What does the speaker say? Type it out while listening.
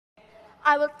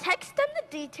I will text them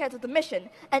the details of the mission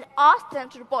and ask them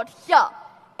to report here,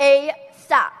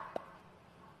 ASAP.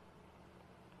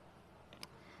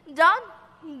 Done.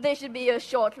 They should be here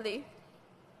shortly.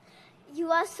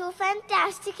 You are so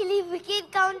fantastically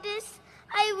wicked, Countess.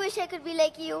 I wish I could be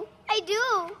like you. I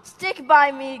do. Stick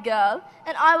by me, girl,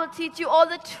 and I will teach you all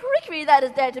the trickery that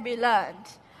is there to be learned.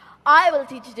 I will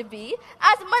teach you to be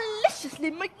as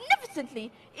maliciously,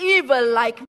 magnificently evil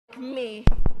like me.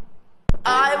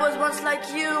 I was once like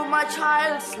you, my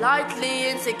child, slightly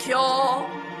insecure.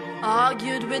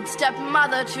 Argued with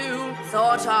stepmother too,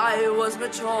 thought I was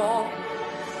mature.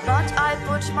 But I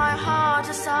put my heart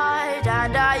aside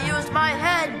and I used my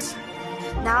head.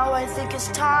 Now I think it's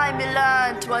time you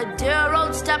learned what dear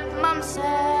old stepmom said.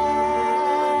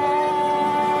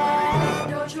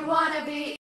 Don't you wanna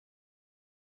be